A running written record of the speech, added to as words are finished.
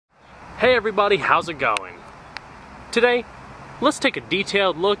Hey everybody, how's it going? Today, let's take a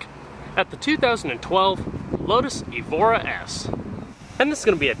detailed look at the 2012 Lotus Evora S. And this is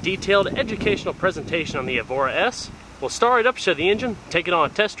going to be a detailed educational presentation on the Evora S. We'll start it up, show the engine, take it on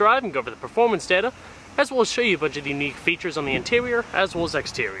a test drive, and go over the performance data, as well as show you a bunch of unique features on the interior as well as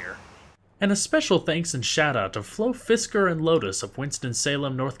exterior. And a special thanks and shout out to Flo Fisker and Lotus of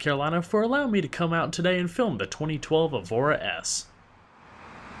Winston-Salem, North Carolina for allowing me to come out today and film the 2012 Evora S.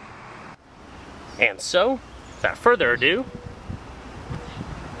 And so, without further ado,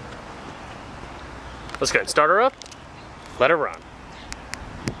 let's go ahead and start her up, let her run.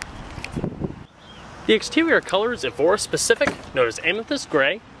 The exterior color is Evora specific, known as amethyst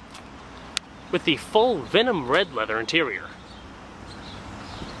gray, with the full venom red leather interior.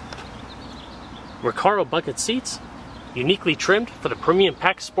 Recaro bucket seats, uniquely trimmed for the premium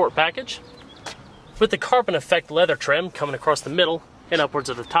pack sport package, with the carbon effect leather trim coming across the middle and upwards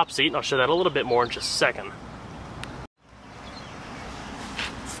of the top seat, and I'll show that a little bit more in just a second.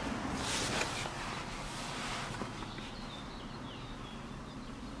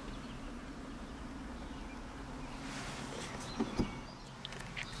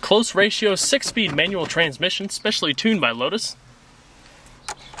 Close ratio 6-speed manual transmission, specially tuned by Lotus.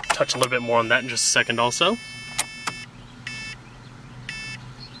 Touch a little bit more on that in just a second also.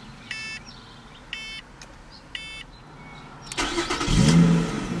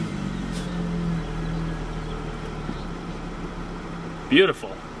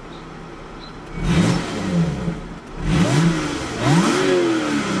 Beautiful.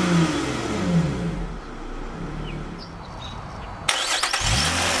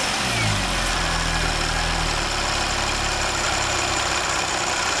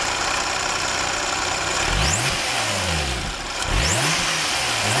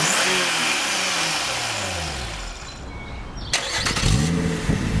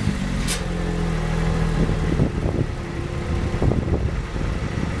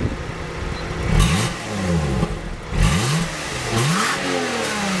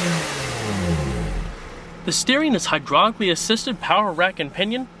 The steering is hydraulically assisted power rack and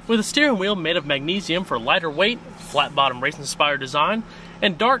pinion, with a steering wheel made of magnesium for lighter weight, flat bottom race-inspired design,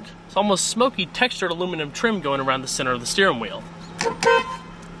 and dark, almost smoky textured aluminum trim going around the center of the steering wheel.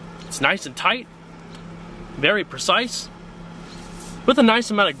 It's nice and tight, very precise, with a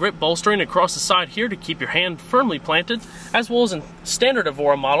nice amount of grip bolstering across the side here to keep your hand firmly planted, as well as in standard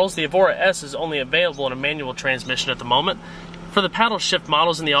Evora models. The Evora S is only available in a manual transmission at the moment. For the paddle shift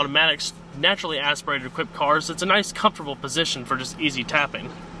models and the automatics, naturally aspirated equipped cars, it's a nice comfortable position for just easy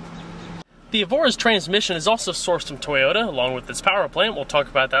tapping. The Evora's transmission is also sourced from Toyota along with its power plant. We'll talk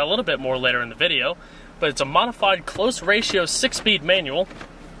about that a little bit more later in the video, but it's a modified close ratio 6-speed manual.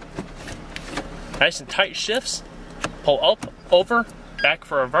 Nice and tight shifts, pull up, over, back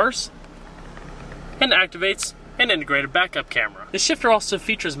for reverse, and activates an integrated backup camera. The shifter also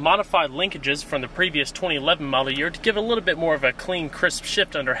features modified linkages from the previous 2011 model year to give it a little bit more of a clean, crisp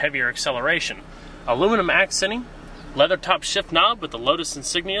shift under heavier acceleration. Aluminum accenting, leather top shift knob with the Lotus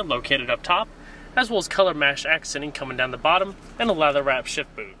insignia located up top, as well as color mesh accenting coming down the bottom, and a leather wrap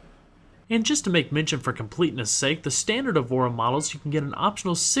shift boot. And just to make mention for completeness sake, the standard Evora models, you can get an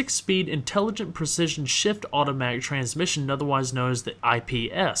optional 6-speed intelligent precision shift automatic transmission, otherwise known as the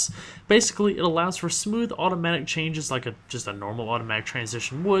IPS. Basically, it allows for smooth automatic changes like just a normal automatic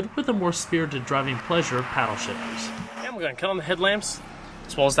transmission would, with a more spirited driving pleasure of paddle shifters. And we're going to cut on the headlamps,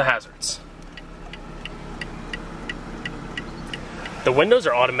 as well as the hazards. The windows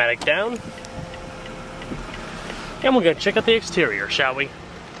are automatic down. And we're going to check out the exterior, shall we?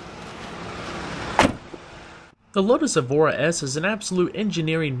 The Lotus Evora S is an absolute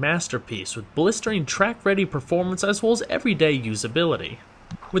engineering masterpiece with blistering track-ready performance as well as everyday usability.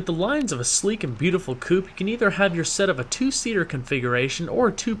 With the lines of a sleek and beautiful coupe, you can either have your set of a 2-seater configuration or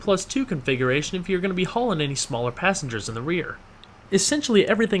a 2+2 configuration if you're going to be hauling any smaller passengers in the rear. Essentially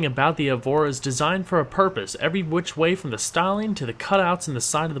everything about the Evora is designed for a purpose, every which way from the styling to the cutouts in the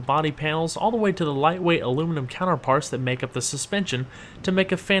side of the body panels all the way to the lightweight aluminum counterparts that make up the suspension to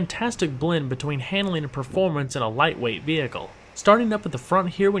make a fantastic blend between handling and performance in a lightweight vehicle. Starting up at the front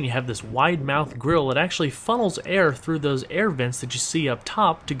here, when you have this wide mouth grille, it actually funnels air through those air vents that you see up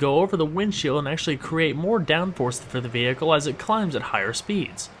top to go over the windshield and actually create more downforce for the vehicle as it climbs at higher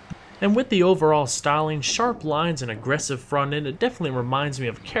speeds. And with the overall styling, sharp lines, and aggressive front end, it definitely reminds me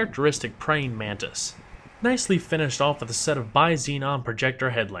of a characteristic praying mantis. Nicely finished off with a set of bi-xenon projector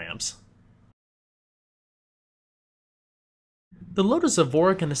headlamps. The Lotus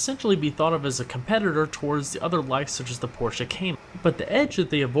Evora can essentially be thought of as a competitor towards the other likes such as the Porsche Cayman. But the edge that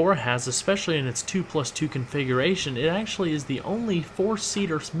the Evora has, especially in its 2+2 configuration, it actually is the only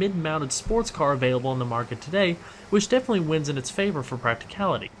 4-seater mid-mounted sports car available on the market today, which definitely wins in its favor for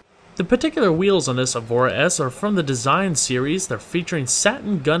practicality. The particular wheels on this Evora S are from the Design series. They're featuring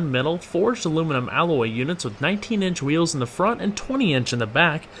satin gunmetal forged aluminum alloy units with 19-inch wheels in the front and 20-inch in the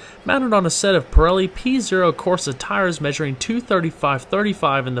back, mounted on a set of Pirelli P0 Corsa tires measuring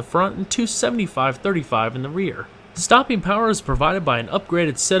 235/35 in the front and 275/35 in the rear. Stopping power is provided by an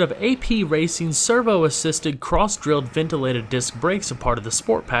upgraded set of AP Racing servo-assisted cross-drilled ventilated disc brakes, a part of the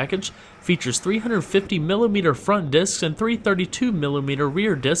Sport package. Features 350mm front discs and 332mm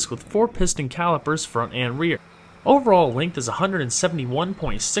rear discs with 4-piston calipers front and rear. Overall length is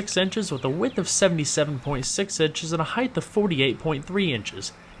 171.6 inches with a width of 77.6 inches and a height of 48.3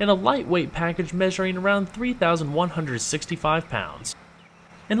 inches, and a lightweight package measuring around 3,165 pounds.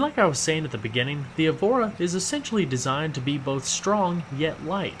 And like I was saying at the beginning, the Evora is essentially designed to be both strong yet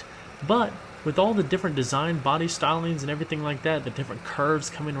light, but with all the different design, body stylings and everything like that, the different curves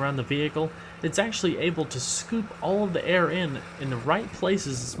coming around the vehicle, it's actually able to scoop all of the air in the right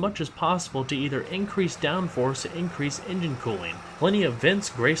places as much as possible to either increase downforce or increase engine cooling. Plenty of vents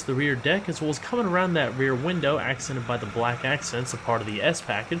grace the rear deck, as well as coming around that rear window accented by the black accents, a part of the S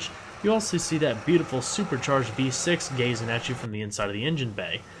package. You also see that beautiful supercharged V6 gazing at you from the inside of the engine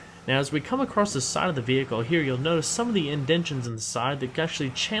bay. Now as we come across the side of the vehicle here, you'll notice some of the indentions in the side that actually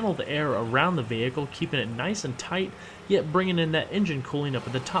channel the air around the vehicle, keeping it nice and tight, yet bringing in that engine cooling up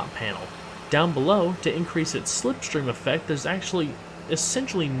at the top panel. Down below, to increase its slipstream effect, there's actually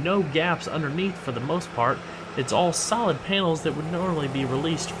essentially no gaps underneath for the most part. It's all solid panels that would normally be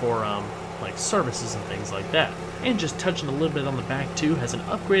released for like services and things like that. And just touching a little bit on the back too, has an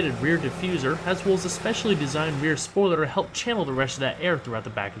upgraded rear diffuser, as well as a specially designed rear spoiler to help channel the rest of that air throughout the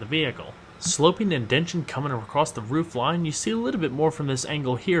back of the vehicle. Sloping indention coming across the roof line, you see a little bit more from this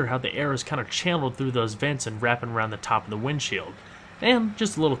angle here, how the air is kind of channeled through those vents and wrapping around the top of the windshield. And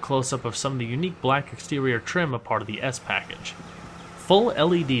just a little close-up of some of the unique black exterior trim, a part of the S package. Full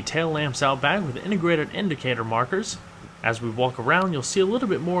LED tail lamps out back with integrated indicator markers. As we walk around, you'll see a little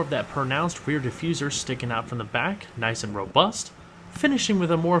bit more of that pronounced rear diffuser sticking out from the back, nice and robust. Finishing with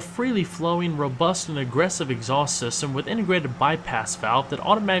a more freely flowing, robust and aggressive exhaust system with integrated bypass valve that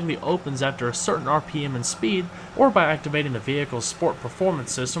automatically opens after a certain RPM and speed, or by activating the vehicle's sport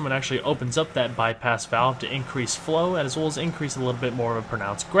performance system, it actually opens up that bypass valve to increase flow as well as increase a little bit more of a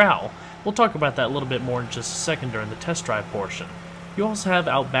pronounced growl. We'll talk about that a little bit more in just a second during the test drive portion. You also have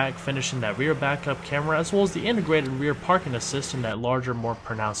out back finishing that rear backup camera, as well as the integrated rear parking assist and that larger, more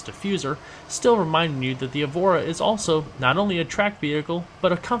pronounced diffuser, still reminding you that the Evora is also not only a track vehicle,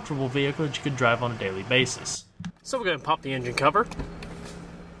 but a comfortable vehicle that you could drive on a daily basis. So we're going to pop the engine cover.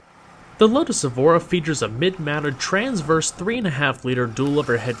 The Lotus Evora features a mid-mounted transverse 3.5-liter dual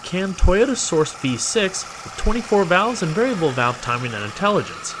overhead cam Toyota sourced V6 with 24 valves and variable valve timing and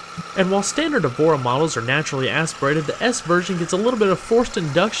intelligence. And while standard Evora models are naturally aspirated, the S version gets a little bit of forced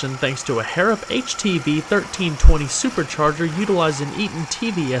induction thanks to a Harrop HTV 1320 supercharger utilizing Eaton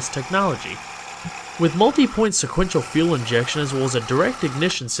TVS technology. With multi-point sequential fuel injection as well as a direct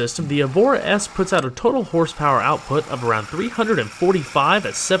ignition system, the Evora S puts out a total horsepower output of around 345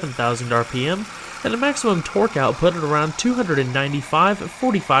 at 7,000 RPM and a maximum torque output at around 295 at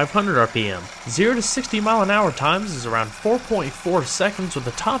 4,500 RPM. 0 to 60 mile an hour times is around 4.4 seconds with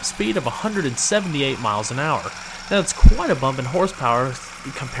a top speed of 178 miles an hour. Now that's quite a bump in horsepower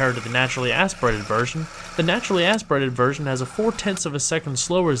compared to the naturally aspirated version. The naturally aspirated version has a 0.4 of a second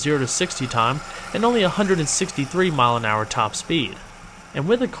slower 0 to 60 time and only 163 mile an hour top speed. And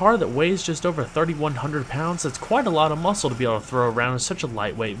with a car that weighs just over 3,100 pounds, that's quite a lot of muscle to be able to throw around in such a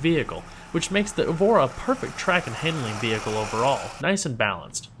lightweight vehicle, which makes the Evora a perfect track and handling vehicle overall, nice and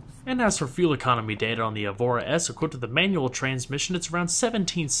balanced. And as for fuel economy data on the Evora S, equipped with a manual transmission, it's around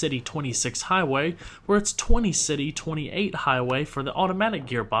 17 city, 26 highway, where it's 20 city, 28 highway for the automatic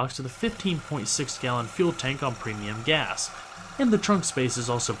gearbox with a 15.6 gallon fuel tank on premium gas. And the trunk space is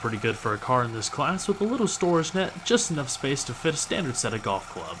also pretty good for a car in this class, with a little storage net, just enough space to fit a standard set of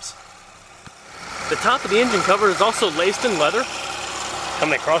golf clubs. The top of the engine cover is also laced in leather.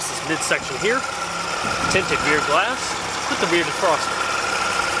 Coming across this midsection here, tinted rear glass with the rear defroster.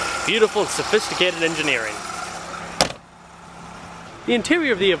 Beautiful and sophisticated engineering. The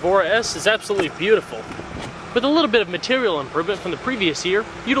interior of the Evora S is absolutely beautiful, with a little bit of material improvement from the previous year,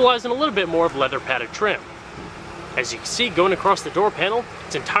 utilizing a little bit more of leather padded trim. As you can see, going across the door panel,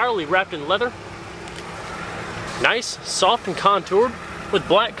 it's entirely wrapped in leather. Nice, soft and contoured, with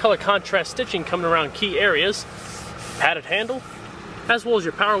black color contrast stitching coming around key areas. Padded handle, As well as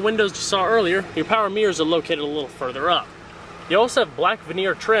your power windows you saw earlier, your power mirrors are located a little further up. You also have black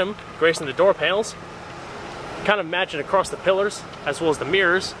veneer trim gracing the door panels, kind of matching across the pillars, as well as the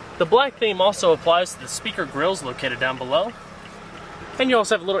mirrors. The black theme also applies to the speaker grills located down below. And you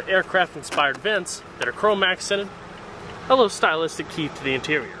also have little aircraft-inspired vents that are chrome accented, a little stylistic key to the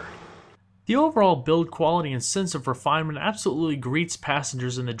interior. The overall build quality and sense of refinement absolutely greets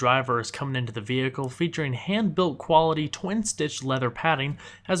passengers and the driver as coming into the vehicle, featuring hand-built quality twin-stitched leather padding,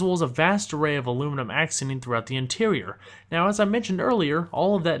 as well as a vast array of aluminum accenting throughout the interior. Now, as I mentioned earlier,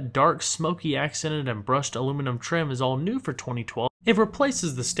 all of that dark, smoky accented and brushed aluminum trim is all new for 2012. It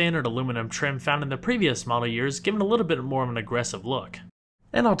replaces the standard aluminum trim found in the previous model years, giving a little bit more of an aggressive look.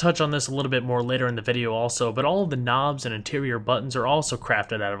 And I'll touch on this a little bit more later in the video also, but all of the knobs and interior buttons are also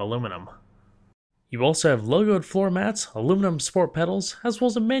crafted out of aluminum. You also have logoed floor mats, aluminum sport pedals, as well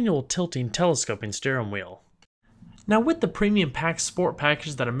as a manual tilting telescoping steering wheel. Now, with the premium pack sport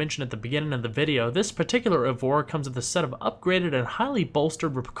package that I mentioned at the beginning of the video, this particular Evora comes with a set of upgraded and highly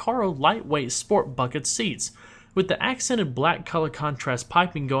bolstered Recaro lightweight sport bucket seats. With the accented black color contrast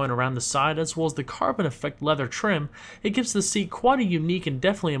piping going around the side, as well as the carbon effect leather trim, it gives the seat quite a unique and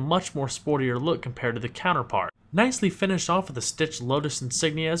definitely a much more sportier look compared to the counterpart. Nicely finished off with a stitched Lotus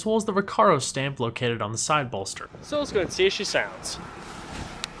insignia, as well as the Recaro stamp located on the side bolster. So let's go ahead and see how she sounds.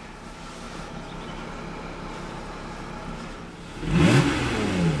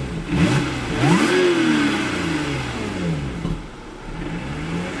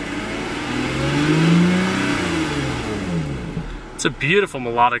 It's a beautiful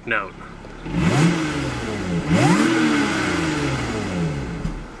melodic note.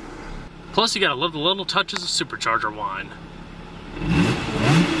 Plus, you gotta love the little touches of supercharger whine.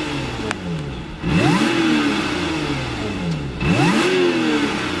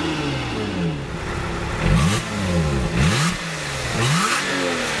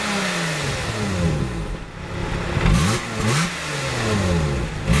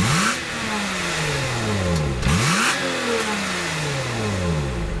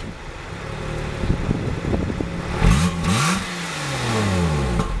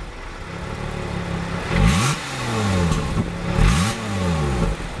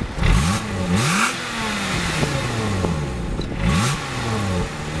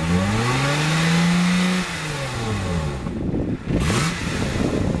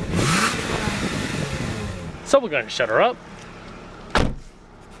 So we're going to shut her up.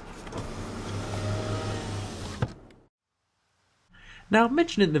 Now, I've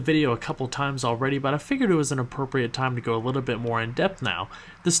mentioned it in the video a couple times already, but I figured it was an appropriate time to go a little bit more in depth now.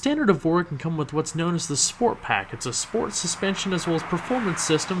 The standard Evora can come with what's known as the Sport Pack. It's a sport suspension as well as performance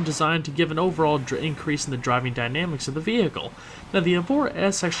system designed to give an overall increase in the driving dynamics of the vehicle. Now, the Evora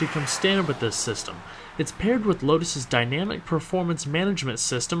S actually comes standard with this system. It's paired with Lotus's Dynamic Performance Management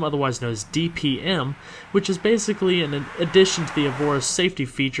System, otherwise known as DPM, which is basically an addition to the Evora's safety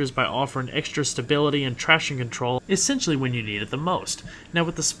features by offering extra stability and traction control, essentially when you need it the most. Now,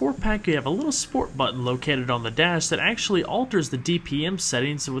 with the Sport Pack, you have a little sport button located on the dash that actually alters the DPM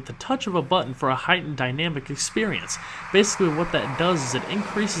settings with the touch of a button for a heightened dynamic experience. Basically, what that does is it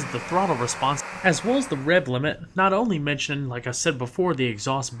increases the throttle response as well as the rev limit, not only mentioning, like I said before, the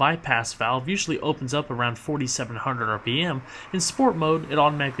exhaust bypass valve usually opens up around 4,700 RPM. In sport mode, it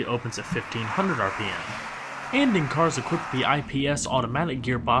automatically opens at 1,500 RPM. And in cars equipped with the IPS automatic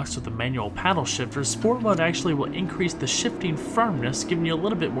gearbox with a manual paddle shifter, sport mode actually will increase the shifting firmness, giving you a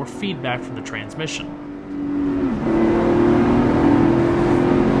little bit more feedback from the transmission.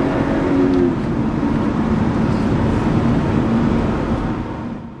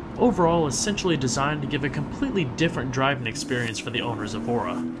 Overall, essentially designed to give a completely different driving experience for the owners of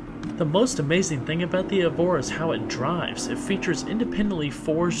Evora. The most amazing thing about the Evora is how it drives. It features independently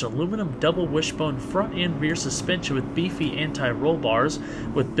forged aluminum double wishbone front and rear suspension with beefy anti-roll bars,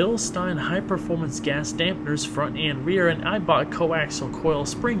 with Bilstein high-performance gas dampeners front and rear, and Ibot coaxial coil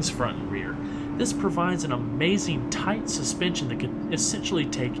springs front and rear. This provides an amazing tight suspension that can essentially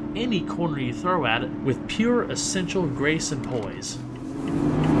take any corner you throw at it with pure essential grace and poise.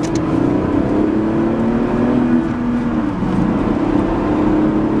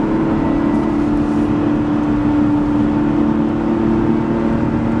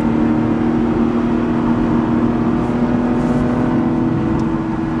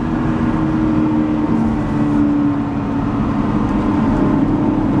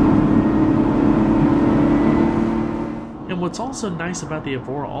 What's also nice about the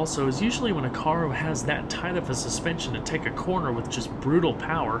Evora also is usually when a car has that tight of a suspension to take a corner with just brutal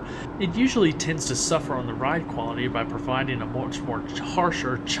power, it usually tends to suffer on the ride quality by providing a much more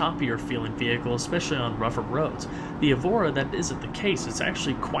harsher, choppier feeling vehicle, especially on rougher roads. The Evora, that isn't the case. It's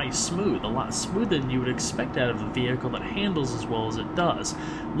actually quite smooth, a lot smoother than you would expect out of a vehicle that handles as well as it does.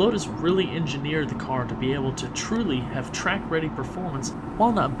 Lotus really engineered the car to be able to truly have track-ready performance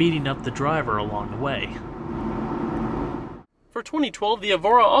while not beating up the driver along the way. For 2012, the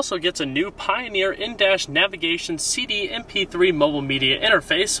Evora also gets a new Pioneer in-dash navigation CD MP3 mobile media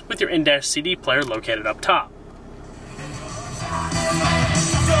interface with your in-dash CD player located up top.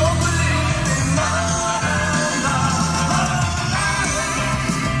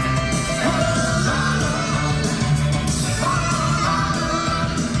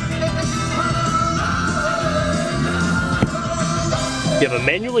 You have a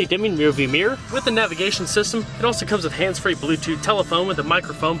manually dimming rearview mirror with the navigation system. It also comes with hands-free Bluetooth telephone with a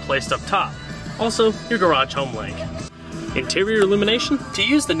microphone placed up top. Also, your garage home link. Interior illumination. To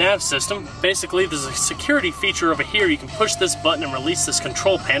use the nav system, basically there's a security feature over here. You can push this button and release this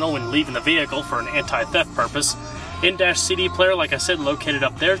control panel when leaving the vehicle for an anti-theft purpose. In-dash CD player, like I said, located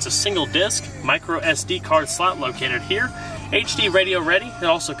up there. It's a single disc, micro SD card slot located here. HD radio ready. It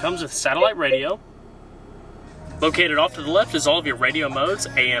also comes with satellite radio. Located off to the left is all of your radio modes,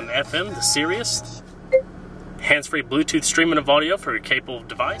 AM, FM, the Sirius. Hands-free Bluetooth streaming of audio for your capable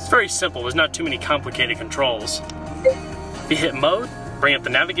device. Very simple, there's not too many complicated controls. If you hit mode, bring up the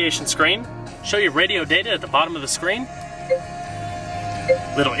navigation screen, show your radio data at the bottom of the screen.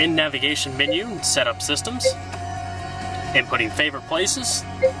 Little in-navigation menu and setup systems. Inputting favorite places,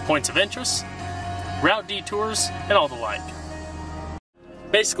 points of interest, route detours, and all the like.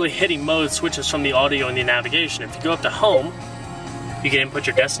 Basically, hitting mode switches from the audio and the navigation. If you go up to home, you can input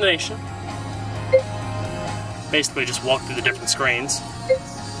your destination. Basically, just walk through the different screens.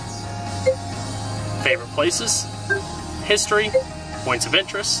 Favorite places, history, points of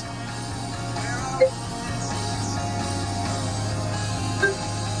interest.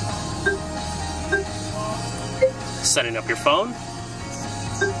 Setting up your phone.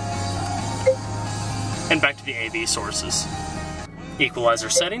 And back to the AV sources. Equalizer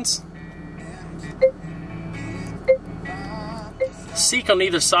settings. Seek on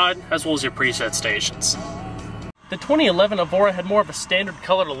either side, as well as your preset stations. The 2011 Evora had more of a standard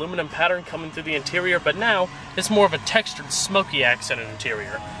colored aluminum pattern coming through the interior, but now it's more of a textured, smoky accented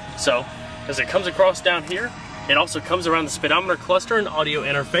interior. So, as it comes across down here, it also comes around the speedometer cluster and audio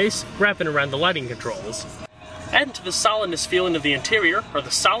interface, wrapping around the lighting controls. Adding to the solidness feeling of the interior are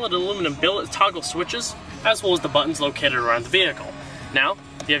the solid aluminum billet toggle switches, as well as the buttons located around the vehicle. Now,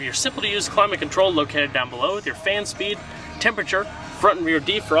 you have your simple to use climate control located down below with your fan speed, temperature, front and rear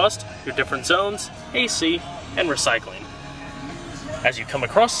defrost, your different zones, AC, and recycling. As you come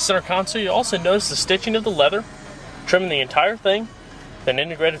across the center console, you also notice the stitching of the leather, trimming the entire thing, then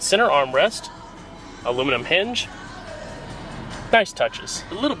integrated center armrest, aluminum hinge. Nice touches.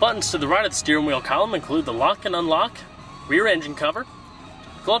 The little buttons to the right of the steering wheel column include the lock and unlock, rear engine cover,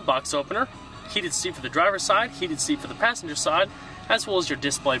 glove box opener, heated seat for the driver's side, heated seat for the passenger side, as well as your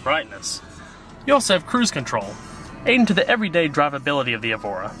display brightness. You also have cruise control, aiding to the everyday drivability of the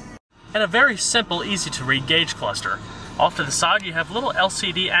Evora. And a very simple, easy to read gauge cluster. Off to the side you have little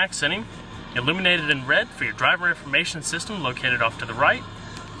LCD accenting, illuminated in red for your driver information system located off to the right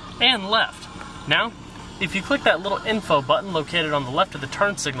and left. Now, if you click that little info button located on the left of the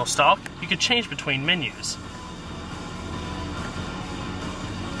turn signal stalk, you can change between menus.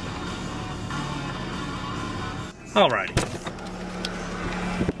 Alrighty.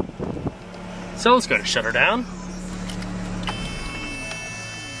 So let's go to shut her down.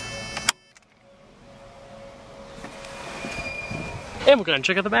 And we're going to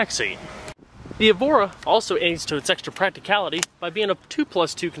check out the back seat. The Evora also aids to its extra practicality by being a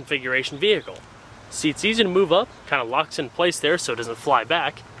 2+2 configuration vehicle. Seat's easy to move up, kind of locks in place there so it doesn't fly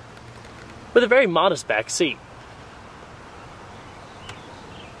back, with a very modest back seat.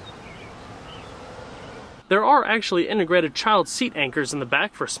 There are actually integrated child seat anchors in the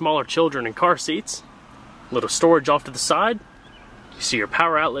back for smaller children in car seats. Little storage off to the side. You see your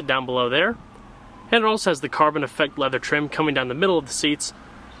power outlet down below there. And it also has the carbon effect leather trim coming down the middle of the seats,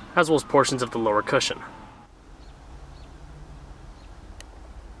 as well as portions of the lower cushion.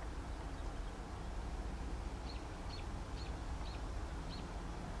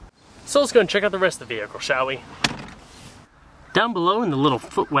 So let's go and check out the rest of the vehicle, shall we? Down below in the little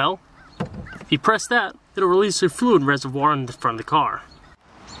footwell, if you press that, it'll release a fluid reservoir in the front of the car.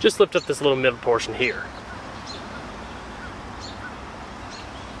 Just lift up this little middle portion here.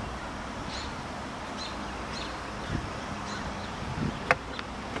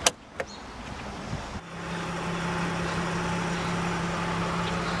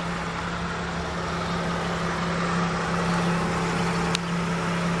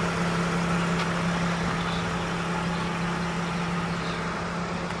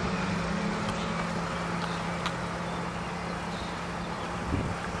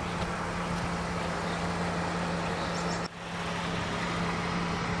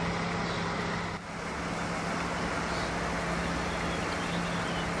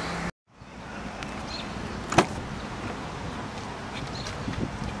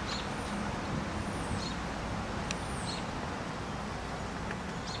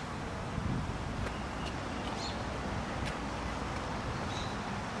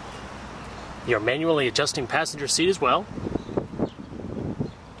 your manually adjusting passenger seat as well.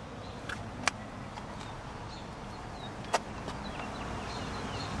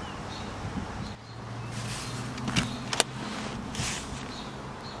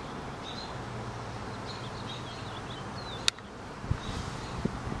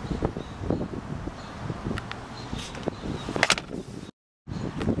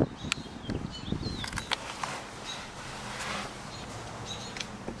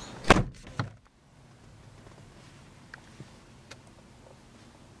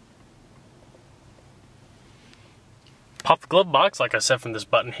 Pop the glove box, like I said, from this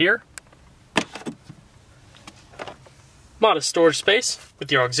button here. Modest storage space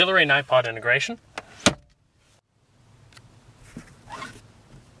with your auxiliary and iPod integration.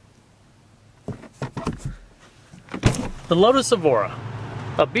 The Lotus Evora,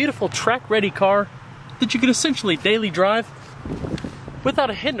 a beautiful track-ready car that you can essentially daily drive without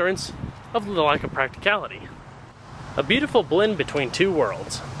a hindrance of the lack of practicality. A beautiful blend between two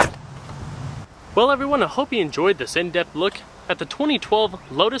worlds. Well everyone, I hope you enjoyed this in-depth look at the 2012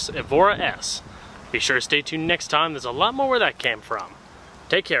 Lotus Evora S. Be sure to stay tuned next time, there's a lot more where that came from.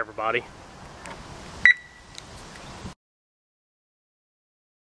 Take care everybody.